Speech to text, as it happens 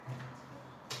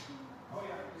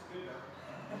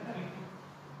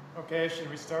Okay, should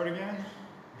we start again?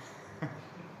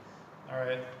 All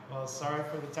right, well, sorry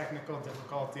for the technical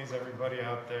difficulties, everybody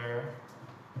out there.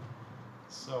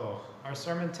 So, our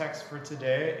sermon text for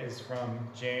today is from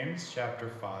James chapter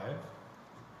 5.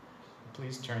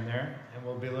 Please turn there, and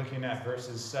we'll be looking at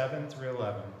verses 7 through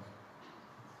 11.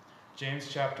 James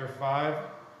chapter 5,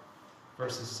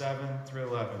 verses 7 through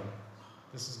 11.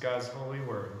 This is God's holy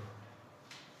word.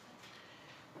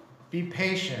 Be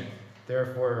patient,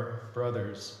 therefore,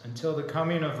 brothers, until the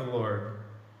coming of the Lord.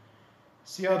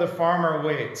 See how the farmer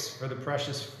waits for the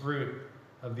precious fruit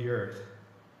of the earth,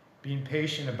 being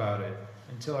patient about it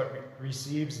until it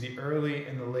receives the early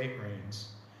and the late rains.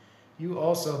 You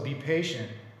also be patient.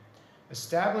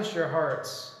 Establish your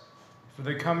hearts, for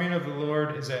the coming of the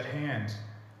Lord is at hand.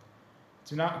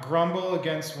 Do not grumble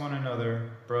against one another,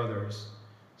 brothers,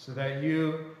 so that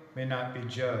you may not be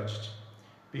judged.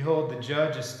 Behold, the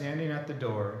judge is standing at the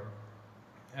door.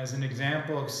 As an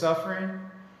example of suffering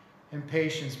and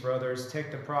patience, brothers,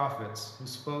 take the prophets who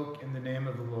spoke in the name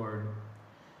of the Lord.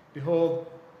 Behold,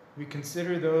 we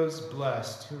consider those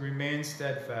blessed who remain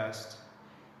steadfast.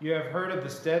 You have heard of the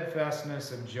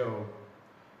steadfastness of Job,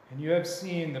 and you have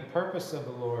seen the purpose of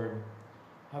the Lord,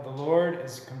 how the Lord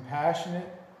is compassionate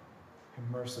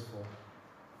and merciful.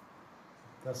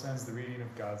 Thus ends the reading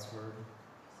of God's word.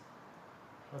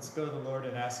 Let's go to the Lord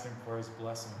and ask him for his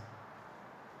blessing.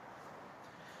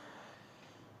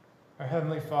 Our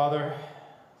Heavenly Father,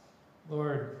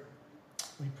 Lord,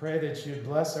 we pray that you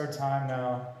bless our time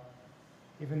now,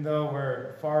 even though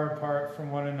we're far apart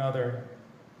from one another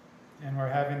and we're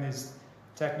having these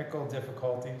technical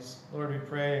difficulties. Lord, we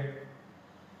pray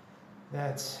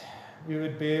that we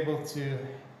would be able to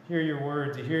hear your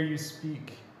word, to hear you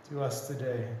speak to us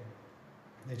today,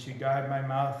 that you guide my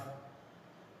mouth,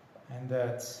 and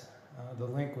that the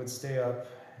link would stay up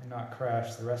and not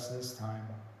crash the rest of this time.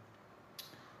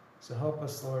 So help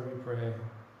us, Lord, we pray.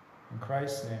 In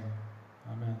Christ's name,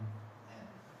 amen.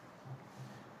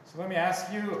 So let me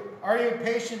ask you, are you a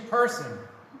patient person?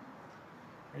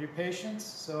 Are you patient?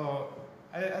 So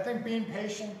I think being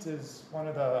patient is one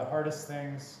of the hardest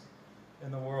things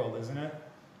in the world, isn't it?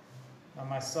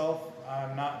 Myself,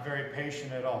 I'm not very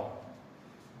patient at all.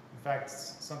 In fact,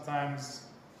 sometimes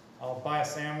I'll buy a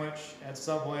sandwich at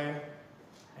Subway,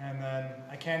 and then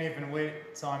I can't even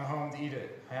wait till I'm home to eat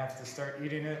it. I have to start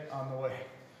eating it on the way,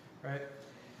 right?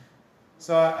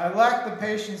 So I lack the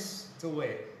patience to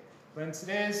wait. But in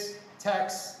today's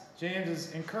text, James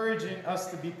is encouraging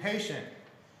us to be patient.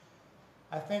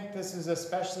 I think this is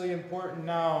especially important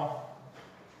now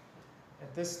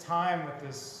at this time with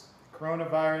this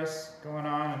coronavirus going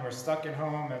on and we're stuck at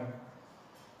home. And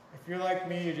if you're like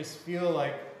me, you just feel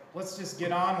like, let's just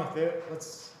get on with it.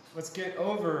 Let's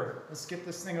get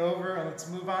this thing over, and let's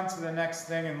move on to the next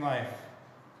thing in life,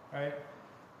 right?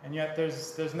 And yet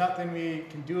there's nothing we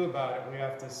can do about it. We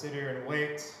have to sit here and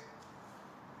wait.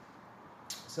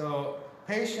 So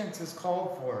patience is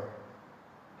called for.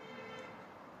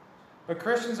 But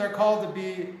Christians are called to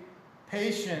be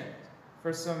patient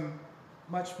for some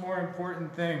much more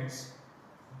important things.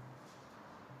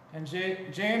 And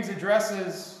James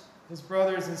addresses his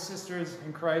brothers and sisters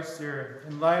in Christ here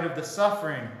in light of the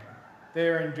suffering they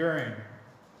are enduring.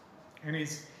 And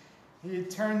he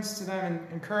turns to them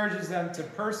and encourages them to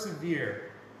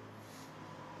persevere.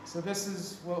 So this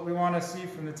is what we want to see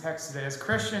from the text today. As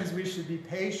Christians, we should be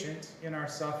patient in our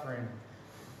suffering.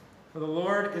 For the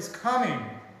Lord is coming.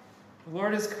 The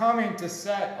Lord is coming to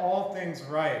set all things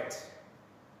right.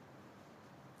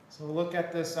 So we'll look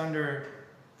at this under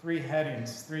three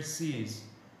headings, three C's.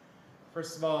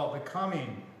 First of all, the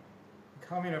coming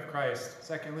of Christ.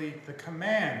 Secondly, the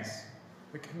commands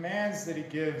that he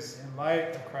gives in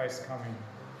light of Christ's coming.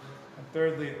 And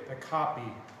thirdly, the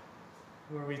copy.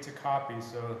 Who are we to copy?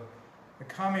 So the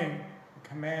coming, the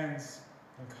commands,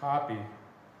 and copy.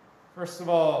 First of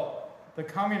all, the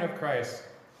coming of Christ.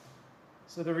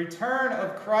 So the return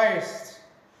of Christ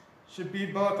should be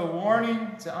both a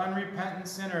warning to unrepentant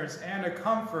sinners and a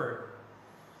comfort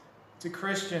to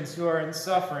Christians who are in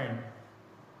suffering.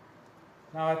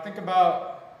 Now I think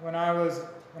about when I was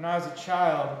a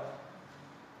child,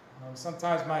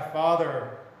 sometimes my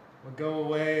father would go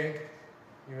away.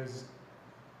 He was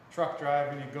truck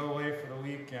driving, he'd go away for the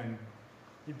week, and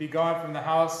he'd be gone from the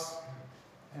house,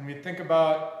 and we'd think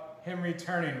about him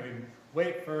returning. We'd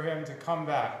wait for him to come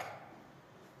back.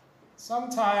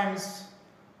 Sometimes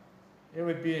it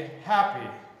would be happy,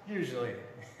 usually.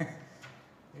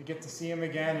 You get to see him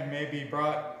again and maybe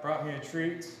brought me a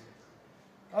treat.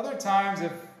 Other times,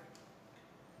 if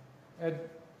I'd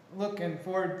looking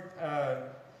forward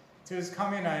to his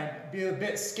coming, I'd be a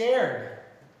bit scared,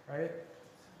 right?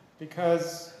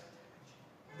 Because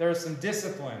was some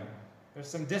discipline. There's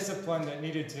some discipline that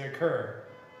needed to occur.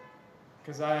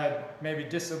 Because I had maybe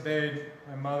disobeyed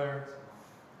my mother.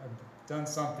 I'd done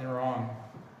something wrong.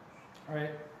 All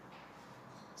right?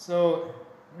 So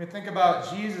when we think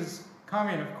about Jesus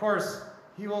coming, of course,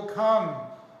 he will come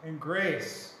in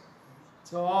grace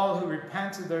to all who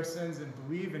repent of their sins and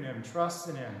believe in him, trust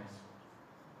in him.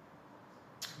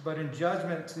 But in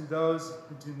judgment to those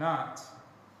who do not.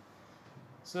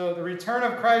 So the return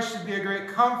of Christ should be a great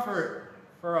comfort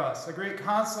for us, a great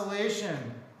consolation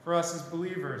for us as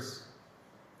believers.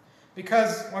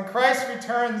 Because when Christ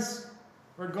returns,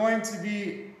 we're going to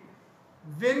be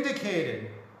vindicated.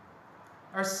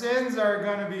 Our sins are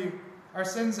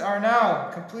now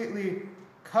completely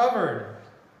covered,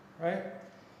 right?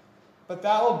 But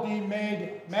that will be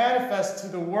made manifest to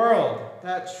the world,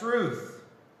 that truth.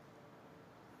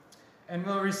 And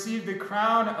we'll receive the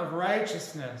crown of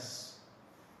righteousness.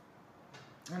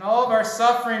 And all of our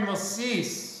suffering will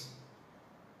cease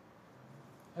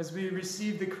as we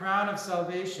receive the crown of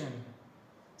salvation.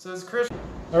 So as Christians...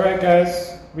 All right,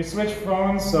 guys, we switched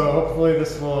phones, so hopefully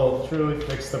this will truly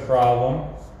fix the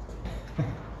problem.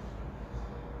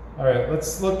 All right,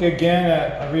 let's look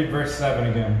again I'll read verse 7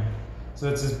 again. So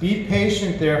it says, "Be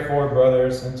patient, therefore,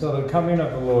 brothers, until the coming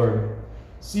of the Lord.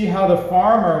 See how the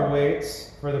farmer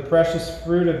waits for the precious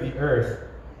fruit of the earth,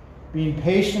 being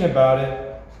patient about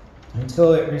it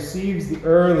until it receives the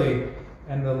early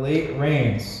and the late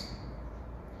rains."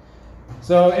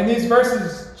 So in these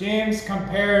verses, James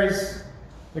compares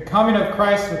the coming of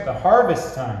Christ with the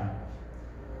harvest time.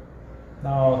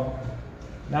 Now,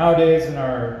 nowadays in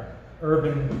our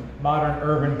modern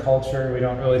urban culture, we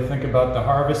don't really think about the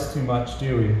harvest too much,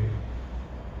 do we?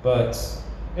 But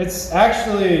it's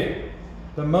actually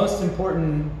the most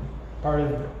important part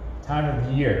of the time of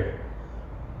the year,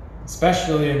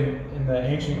 especially in the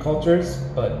ancient cultures,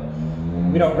 but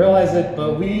we don't realize it,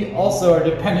 but we also are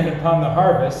dependent upon the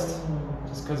harvest.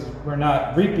 Just because we're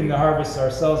not reaping the harvest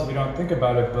ourselves, we don't think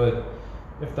about it, but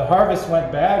if the harvest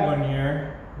went bad one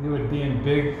year, we would be in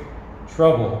big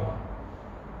trouble.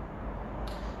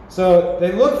 So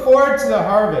they look forward to the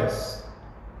harvest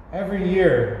every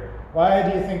year. Why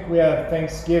do you think we have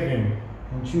Thanksgiving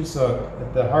in Chuseok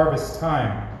at the harvest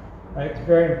time? Right? It's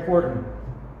very important.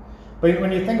 But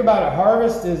when you think about it,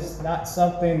 harvest is not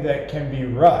something that can be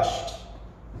rushed.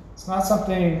 It's not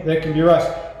something that can be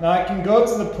rushed. Now I can go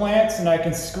to the plants and I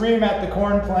can scream at the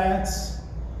corn plants.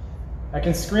 I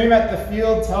can scream at the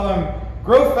field, tell them,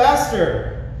 grow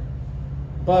faster.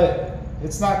 But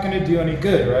it's not going to do any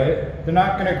good, right? They're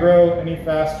not going to grow any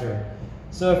faster.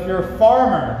 So if you're a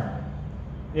farmer,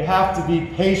 you have to be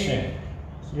patient.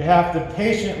 You have to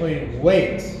patiently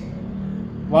wait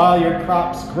while your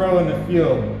crops grow in the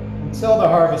field until the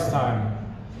harvest time.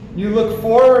 You look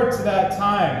forward to that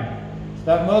time,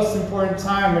 that most important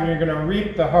time when you're going to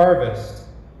reap the harvest.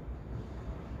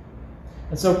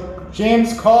 And so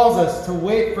James calls us to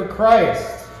wait for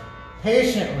Christ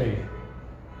patiently,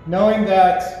 knowing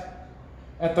that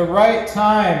at the right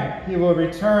time he will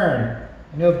return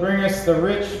and he'll bring us the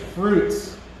rich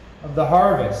fruits of the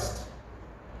harvest.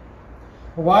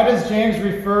 Why does James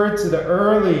refer to the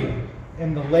early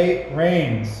and the late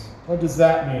rains? What does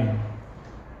that mean?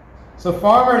 So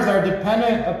farmers are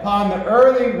dependent upon the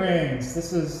early rains.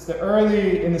 This is the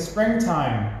early in the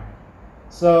springtime,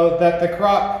 so that the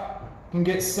crop can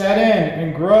get set in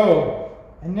and grow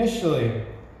initially.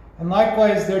 And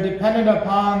likewise, they're dependent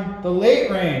upon the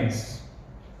late rains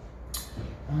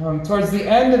towards the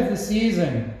end of the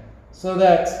season, so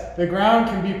that the ground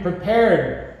can be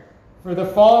prepared for the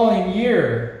following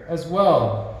year as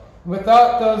well.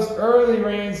 Without those early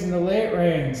rains and the late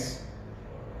rains,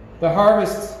 the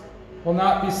harvest will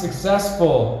not be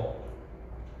successful.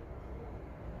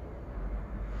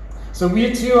 So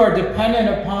we too are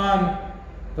dependent upon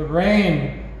the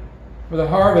rain for the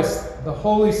harvest, the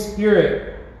Holy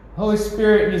Spirit. The Holy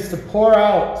Spirit needs to pour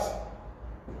out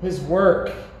his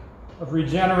work of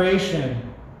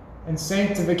regeneration and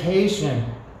sanctification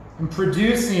and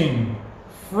producing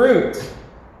fruit,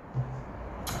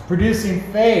 producing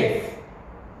faith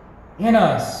in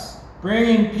us,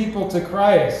 bringing people to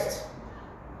Christ.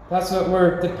 That's what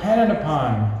we're dependent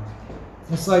upon.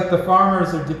 It's like the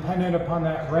farmers are dependent upon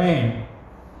that rain.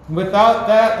 And without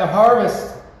that, the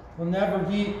harvest will never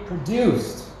be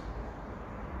produced.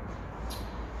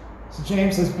 So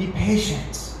James says, be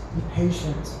patient. Be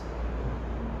patient.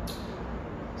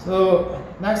 So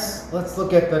next, let's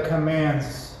look at the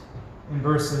commands in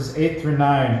verses 8 through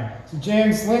 9. So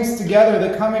James links together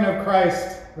the coming of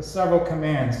Christ with several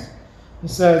commands. He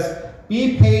says,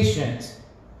 be patient.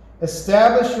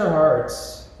 Establish your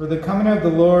hearts, for the coming of the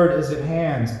Lord is at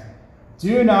hand.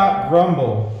 Do not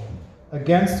grumble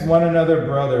against one another,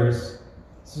 brothers,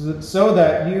 so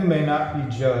that you may not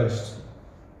be judged.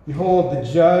 Behold, the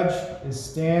judge is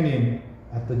standing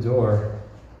at the door.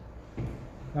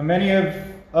 Now, many of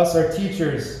us are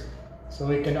teachers, so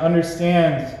we can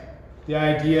understand the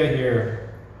idea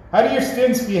here. How do your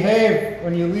students behave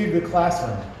when you leave the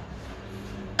classroom?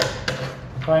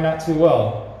 Probably not too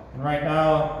well. And right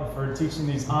now, if we're teaching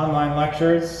these online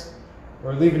lectures,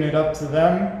 we're leaving it up to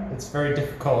them. It's very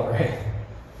difficult, right?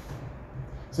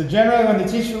 So generally, when the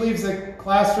teacher leaves the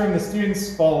classroom, the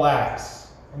students fall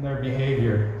lax in their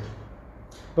behavior.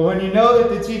 But when you know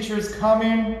that the teacher is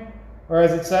coming, or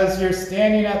as it says here,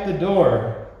 standing at the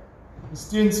door, the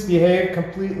students behave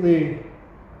completely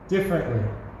differently.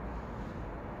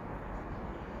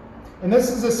 And this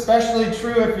is especially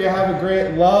true if you have a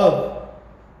great love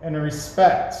and a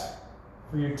respect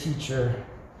for your teacher.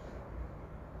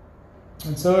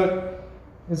 And so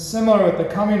it is similar with the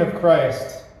coming of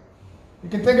Christ. You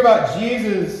can think about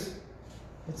Jesus.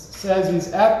 It says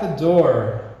he's at the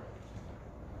door.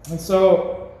 And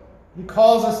so he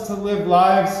calls us to live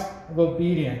lives of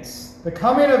obedience. The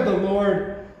coming of the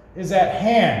Lord is at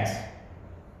hand.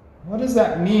 What does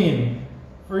that mean?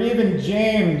 For even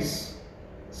James,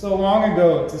 so long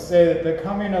ago, to say that the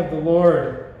coming of the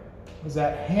Lord is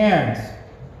at hand.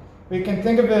 We can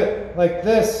think of it like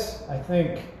this, I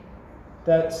think,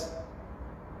 that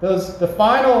the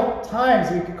final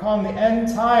times, we could call them the end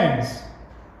times,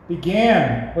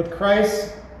 began with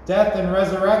Christ's death and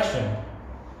resurrection.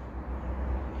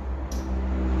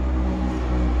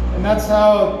 And that's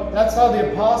how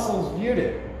the apostles viewed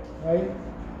it, right?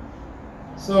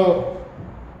 So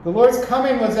the Lord's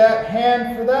coming was at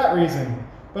hand for that reason.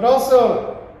 But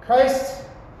also, Christ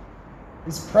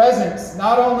is present.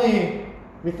 Not only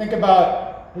we think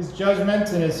about his judgment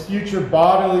and his future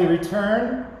bodily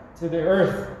return to the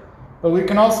earth, but we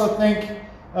can also think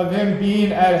of him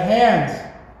being at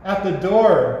hand, at the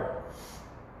door,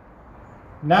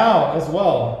 now as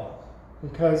well.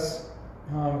 Because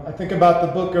I think about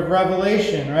the book of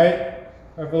Revelation, right?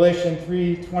 Revelation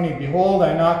 3:20, behold,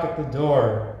 I knock at the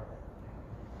door,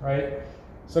 right?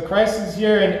 So Christ is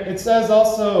here, and it says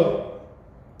also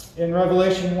in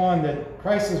Revelation 1 that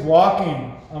Christ is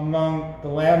walking among the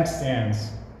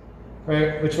lampstands,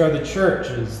 right? Which are the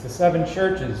churches, the 7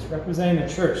 churches representing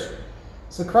the church.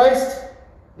 So Christ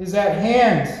is at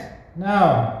hand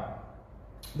now.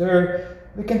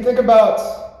 We can think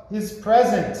about his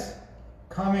present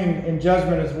coming in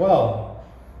judgment as well.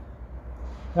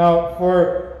 Now,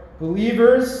 for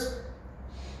believers,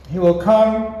 he will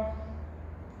come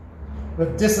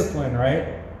with discipline,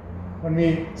 right? When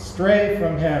we stray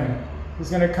from him, he's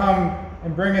going to come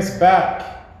and bring us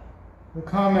back. He'll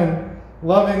come and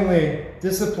lovingly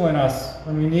discipline us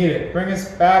when we need it, bring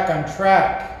us back on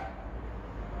track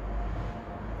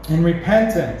in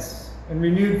repentance and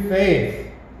renewed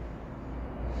faith.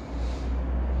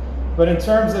 But in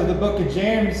terms of the book of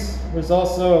James, there's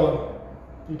also,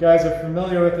 if you guys are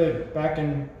familiar with it, back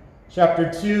in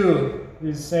chapter 2,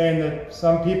 he's saying that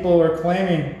some people were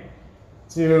claiming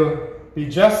to be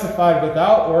justified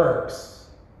without works,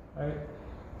 right?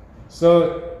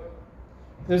 So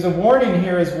there's a warning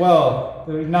here as well,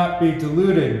 that we not be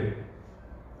deluded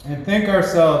and think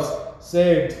ourselves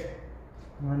saved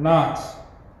when we're not.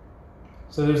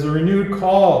 So there's a renewed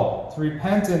call to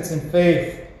repentance and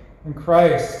faith in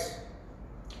Christ,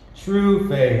 true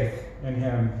faith in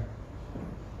him.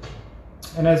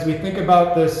 And as we think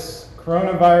about this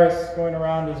coronavirus going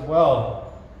around as well,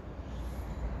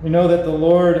 we know that the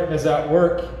Lord is at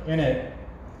work in it,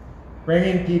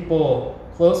 bringing people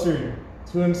closer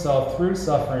to himself through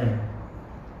suffering,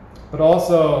 but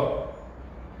also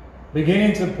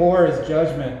beginning to pour his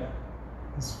judgment,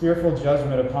 his fearful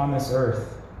judgment upon this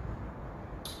earth.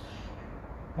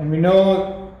 And we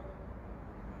know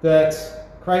that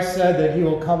Christ said that he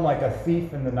will come like a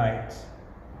thief in the night.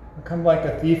 He'll come like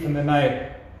a thief in the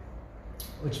night,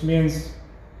 which means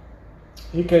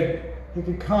he could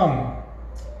come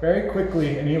very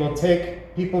quickly, and he will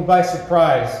take people by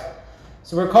surprise.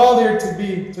 So we're called here to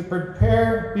be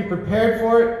prepared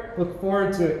for it, look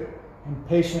forward to it, and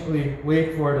patiently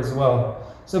wait for it as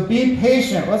well. So be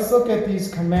patient. Let's look at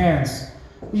these commands.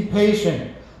 Be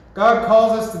patient. God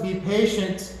calls us to be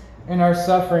patient in our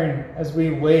suffering as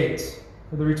we wait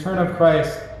for the return of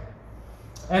Christ.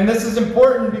 And this is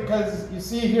important because you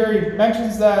see here he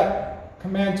mentions that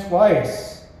command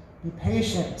twice. Be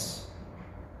patient.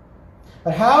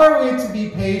 But how are we to be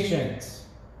patient?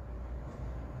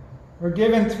 We're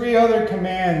given 3 other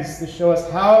commands to show us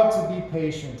how to be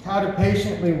patient, how to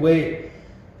patiently wait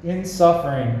in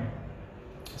suffering.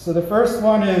 So the first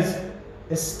one is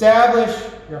establish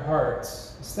your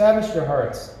hearts. Establish your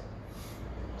hearts.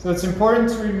 So it's important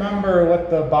to remember what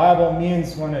the Bible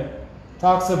means when it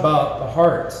talks about the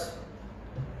heart.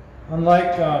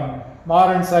 Unlike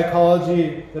modern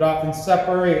psychology that often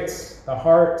separates the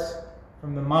heart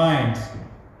from the mind,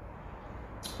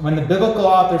 when the biblical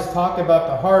authors talk about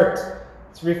the heart,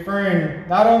 it's referring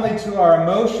not only to our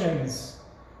emotions,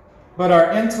 but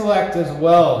our intellect as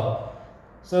well.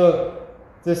 So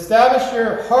to establish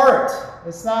your heart,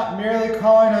 it's not merely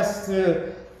calling us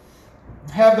to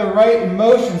have the right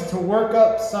emotions, to work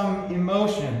up some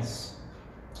emotions,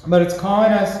 but it's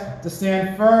calling us to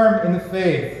stand firm in the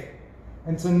faith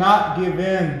and to not give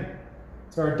in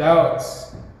to our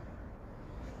doubts.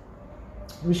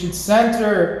 We should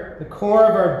center the core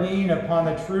of our being upon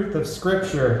the truth of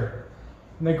Scripture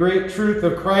and the great truth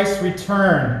of Christ's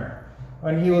return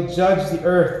when He will judge the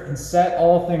earth and set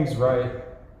all things right.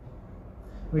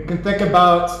 We can think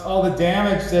about all the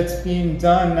damage that's being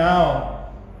done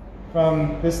now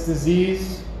from this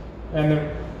disease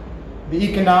and the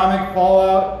economic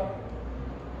fallout,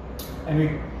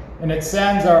 and it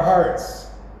saddens our hearts.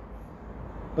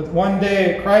 But one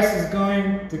day, Christ is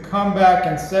going to come back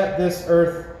and set this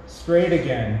earth straight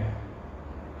again.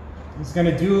 He's going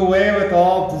to do away with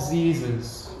all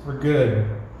diseases for good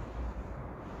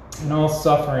and all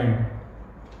suffering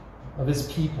of His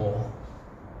people.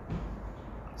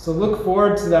 So look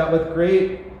forward to that with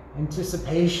great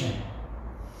anticipation.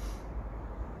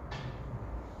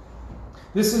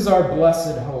 This is our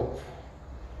blessed hope.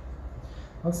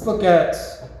 Let's look at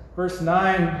verse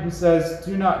 9. He says,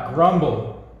 "Do not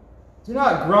grumble. Do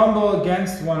not grumble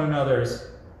against one another,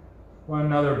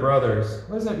 brothers."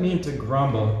 What does it mean to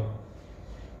grumble?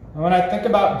 And when I think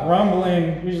about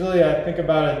grumbling, usually I think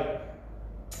about it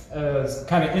as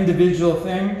kind of individual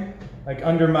thing, like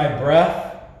under my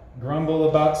breath, grumble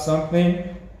about something.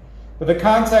 But the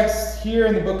context here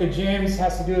in the book of James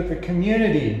has to do with the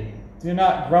community. Do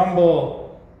not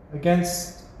grumble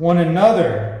against one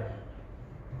another.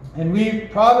 And we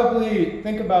probably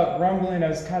think about grumbling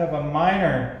as kind of a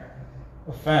minor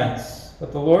offense,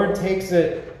 but the Lord takes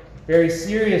it very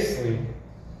seriously.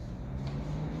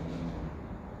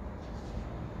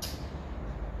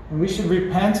 And we should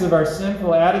repent of our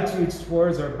sinful attitudes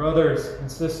towards our brothers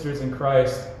and sisters in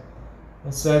Christ.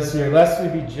 It says here, lest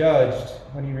we be judged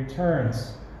when He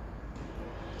returns.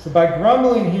 So by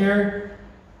grumbling here,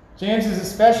 James is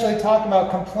especially talking about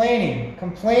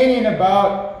complaining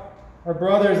about our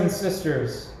brothers and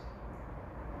sisters.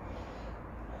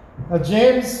 Now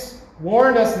James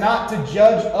warned us not to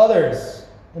judge others.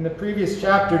 In the previous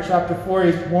chapter, chapter 4,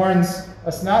 he warns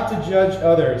us not to judge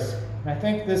others. And I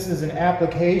think this is an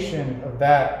application of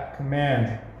that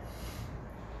command.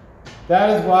 That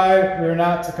is why we're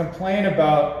not to complain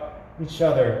about each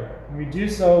other. When we do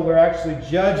so, we're actually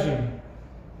judging,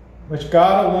 which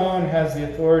God alone has the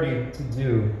authority to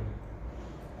do.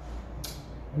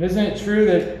 And isn't it true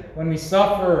that when we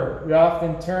suffer, we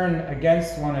often turn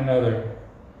against one another?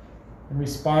 In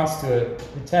response to it,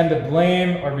 we tend to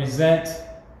blame or resent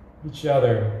each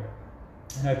other.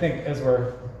 And I think as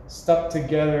we're stuck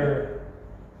together,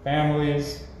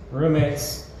 families,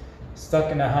 roommates,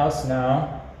 stuck in the house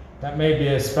now, that may be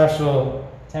a special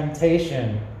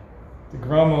temptation to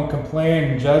grumble, complain,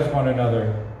 and judge one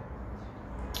another.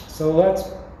 So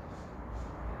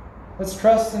let's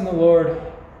trust in the Lord,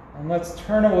 and let's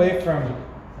turn away from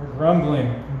our grumbling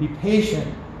and be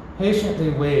patiently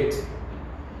wait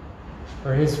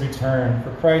for His return,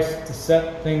 for Christ to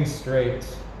set things straight.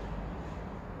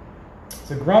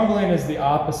 So grumbling is the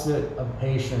opposite of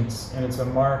patience, and it's a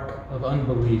mark of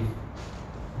unbelief.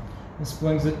 This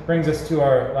brings us to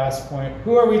our last point.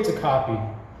 Who are we to copy?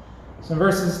 So in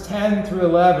verses 10 through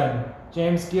 11,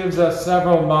 James gives us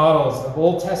several models of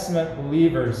Old Testament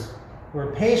believers who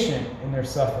are patient in their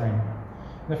suffering.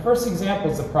 And the first example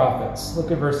is the prophets.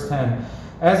 Look at verse 10.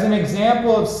 As an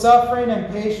example of suffering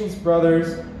and patience,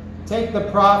 brothers, take the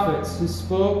prophets who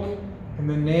spoke in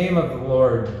the name of the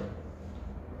Lord.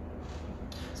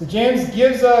 So James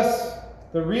gives us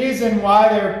the reason why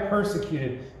they're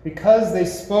persecuted, because they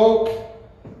spoke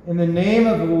in the name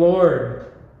of the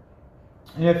Lord.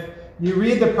 And if you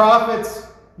read the prophets,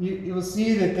 you will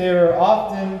see that they were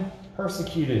often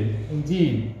persecuted,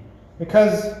 indeed.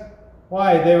 Because,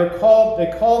 why? They called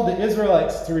the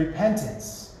Israelites to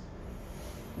repentance.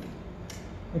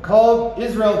 They called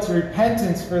Israel to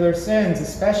repentance for their sins,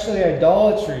 especially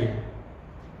idolatry.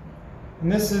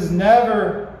 And this has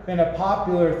never been a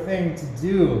popular thing to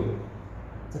do,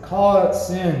 to call out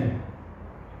sin.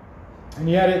 And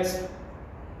yet it's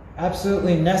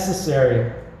absolutely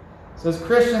necessary. So as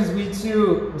Christians, we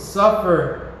too will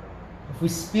suffer If we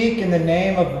speak in the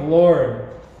name of the Lord,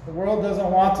 the world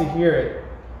doesn't want to hear it.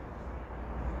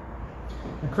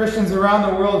 And Christians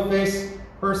around the world face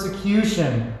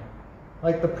persecution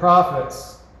like the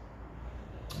prophets.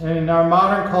 And in our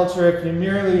modern culture, if you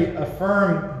merely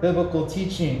affirm biblical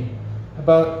teaching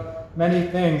about many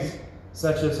things,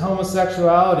 such as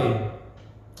homosexuality,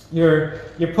 you're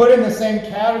put in the same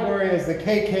category as the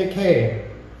KKK.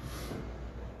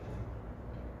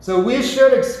 So we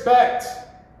should expect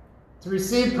to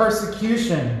receive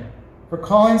persecution for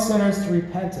calling sinners to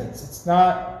repentance. It's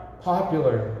not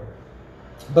popular.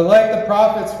 But like the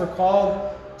prophets, we're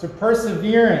called to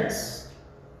perseverance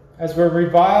as we're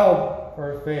reviled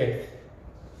for our faith.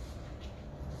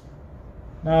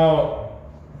 Now,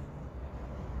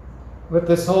 with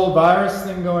this whole virus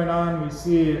thing going on, we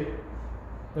see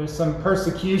there's some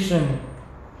persecution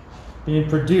being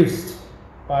produced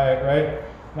by it, right?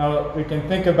 Now, we can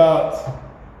think about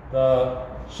the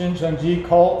Shincheonji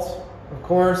cult, of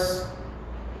course,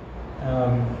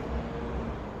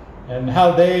 and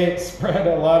how they spread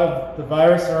a lot of the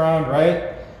virus around,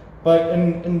 right? But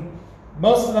in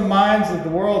most of the minds of the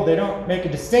world, they don't make a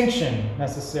distinction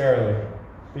necessarily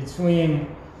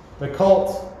between the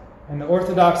cult and the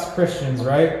Orthodox Christians,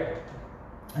 right?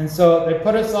 And so they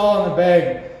put us all in the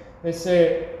bag. They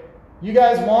say, you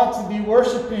guys want to be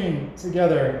worshiping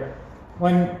together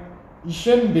when you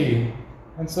shouldn't be.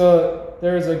 And so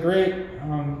there's a great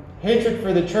hatred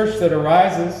for the church that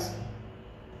arises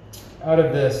out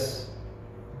of this.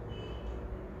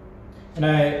 And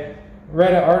I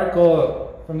read an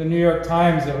article from the New York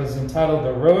Times that was entitled,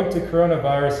 "The Road to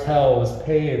Coronavirus Hell Was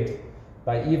Paved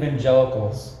by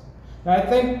Evangelicals." Now, I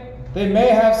think they may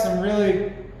have some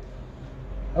really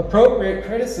appropriate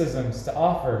criticisms to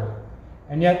offer,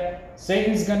 and yet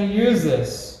Satan's going to use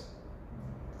this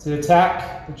to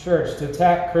attack the church, to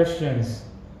attack Christians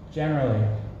generally.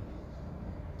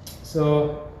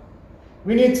 So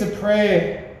we need to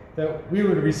pray that we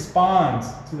would respond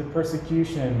to the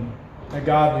persecution in a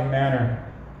godly manner,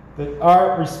 that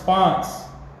our response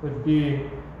would be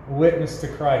a witness to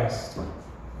Christ.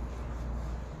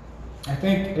 I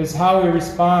think is how we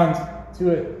respond to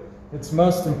it that's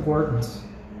most important.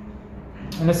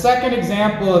 And the second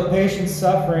example of patient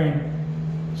suffering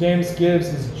James gives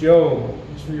is Job,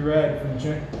 which we read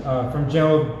from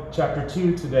Job chapter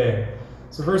 2 today.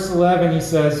 So verse 11, he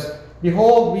says,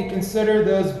 "Behold, we consider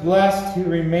those blessed who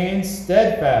remain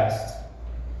steadfast.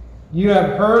 You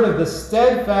have heard of the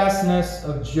steadfastness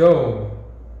of Job."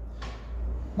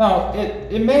 Now,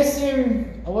 it may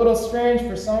seem a little strange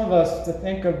for some of us to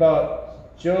think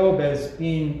about Job as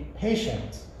being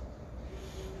patient,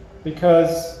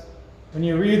 because when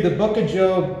you read the book of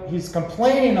Job, he's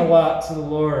complaining a lot to the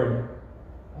Lord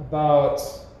about,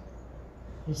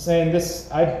 he's saying,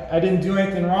 I didn't do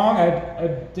anything wrong, I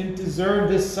didn't deserve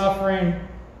this suffering,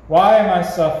 why am I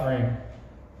suffering?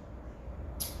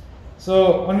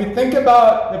 So when we think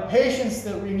about the patience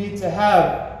that we need to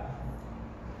have,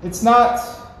 it's not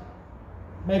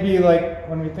maybe like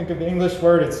when we think of the English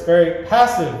word, it's very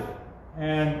passive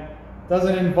and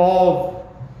doesn't involve,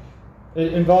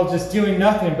 it involves just doing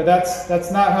nothing, but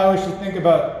that's not how we should think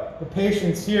about the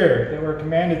patience here that we're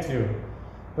commanded to.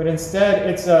 But instead,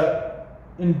 it's a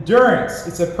endurance,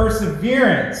 it's a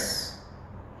perseverance,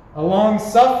 a long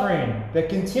suffering that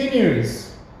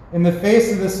continues in the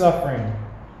face of the suffering.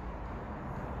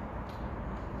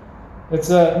 It's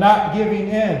a not giving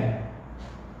in.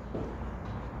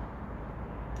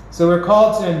 So we're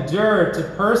called to endure, to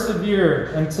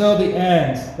persevere until the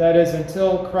end. That is,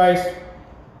 until Christ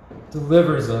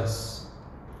delivers us.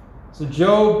 So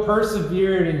Job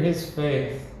persevered in his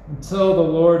faith until the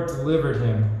Lord delivered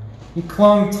him. He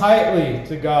clung tightly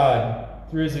to God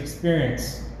through his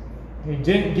experience. He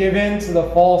didn't give in to the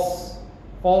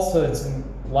falsehoods and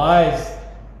lies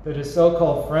that his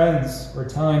so-called friends were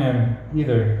telling him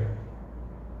either.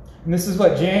 And this is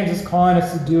what James is calling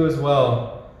us to do as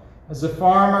well. As the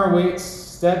farmer waits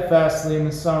steadfastly in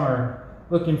the summer,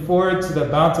 looking forward to the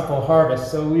bountiful harvest,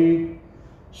 so we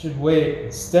should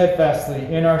wait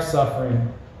steadfastly in our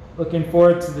suffering, looking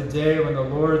forward to the day when the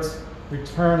Lord's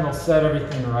return will set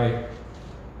everything right.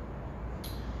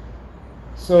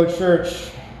 So,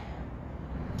 church,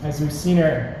 as we've seen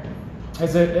here,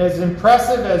 as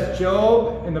impressive as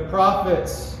Job and the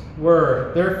prophets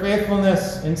were, their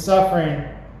faithfulness in suffering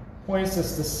points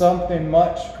us to something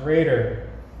much greater.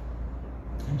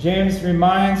 James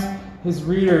reminds his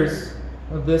readers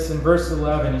of this in verse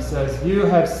 11. He says, "You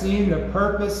have seen the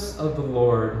purpose of the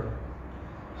Lord,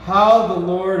 how the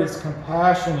Lord is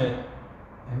compassionate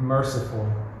and merciful."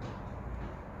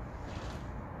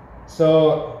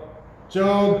 So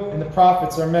Job and the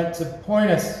prophets are meant to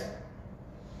point us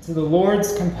to the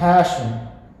Lord's compassion,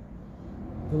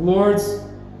 the Lord's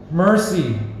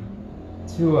mercy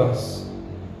to us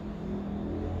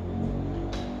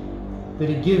that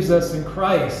he gives us in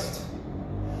Christ.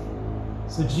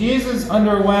 So Jesus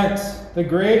underwent the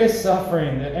greatest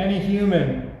suffering that any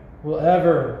human will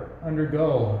ever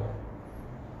undergo.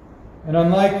 And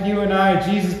unlike you and I,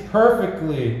 Jesus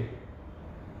perfectly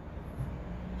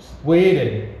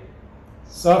waited,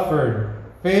 suffered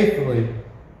faithfully,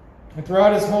 and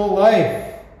throughout his whole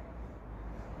life,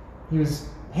 he was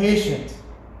patient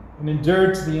and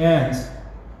endured to the end.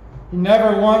 He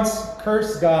never once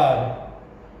cursed God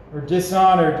or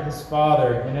dishonored his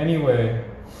Father in any way.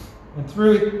 And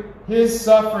through his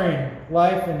suffering,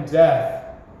 life, and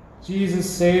death, Jesus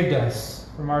saved us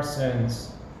from our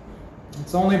sins.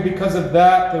 It's only because of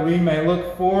that that we may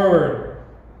look forward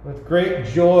with great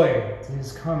joy to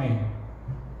his coming.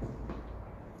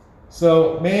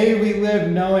 So may we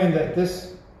live knowing that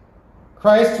this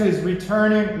Christ who is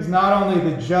returning is not only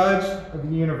the judge of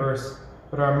the universe,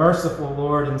 but our merciful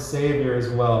Lord and Savior as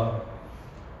well.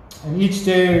 And each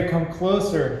day we come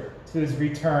closer to his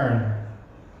return.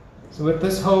 So with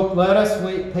this hope, let us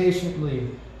wait patiently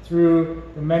through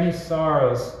the many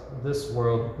sorrows of this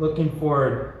world, looking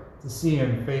forward to see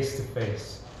him face to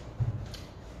face.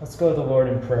 Let's go to the Lord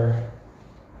in prayer.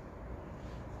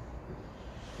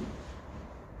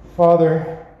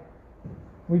 Father,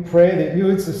 we pray that you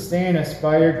would sustain us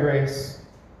by your grace,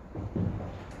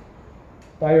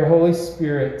 by your Holy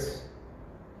Spirit,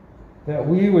 that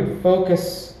we would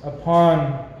focus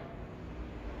upon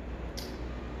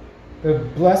the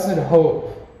blessed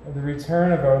hope of the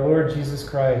return of our Lord Jesus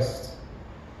Christ,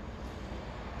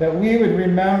 that we would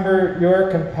remember your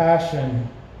compassion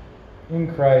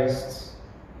in Christ,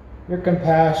 your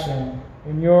compassion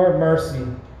and your mercy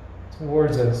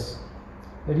towards us,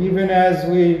 that even as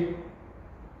we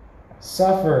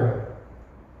suffer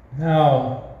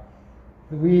now,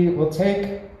 that we will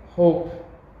take hope,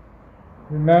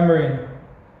 remembering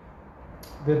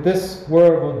that this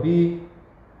world will be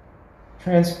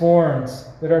transformed,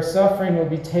 that our suffering will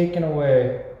be taken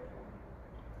away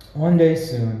one day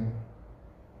soon.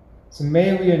 So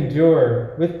may we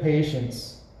endure with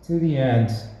patience to the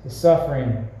end the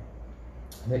suffering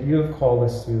that you have called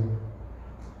us to.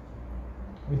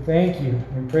 We thank you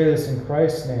and we pray this in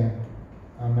Christ's name.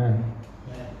 Amen.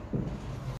 Amen.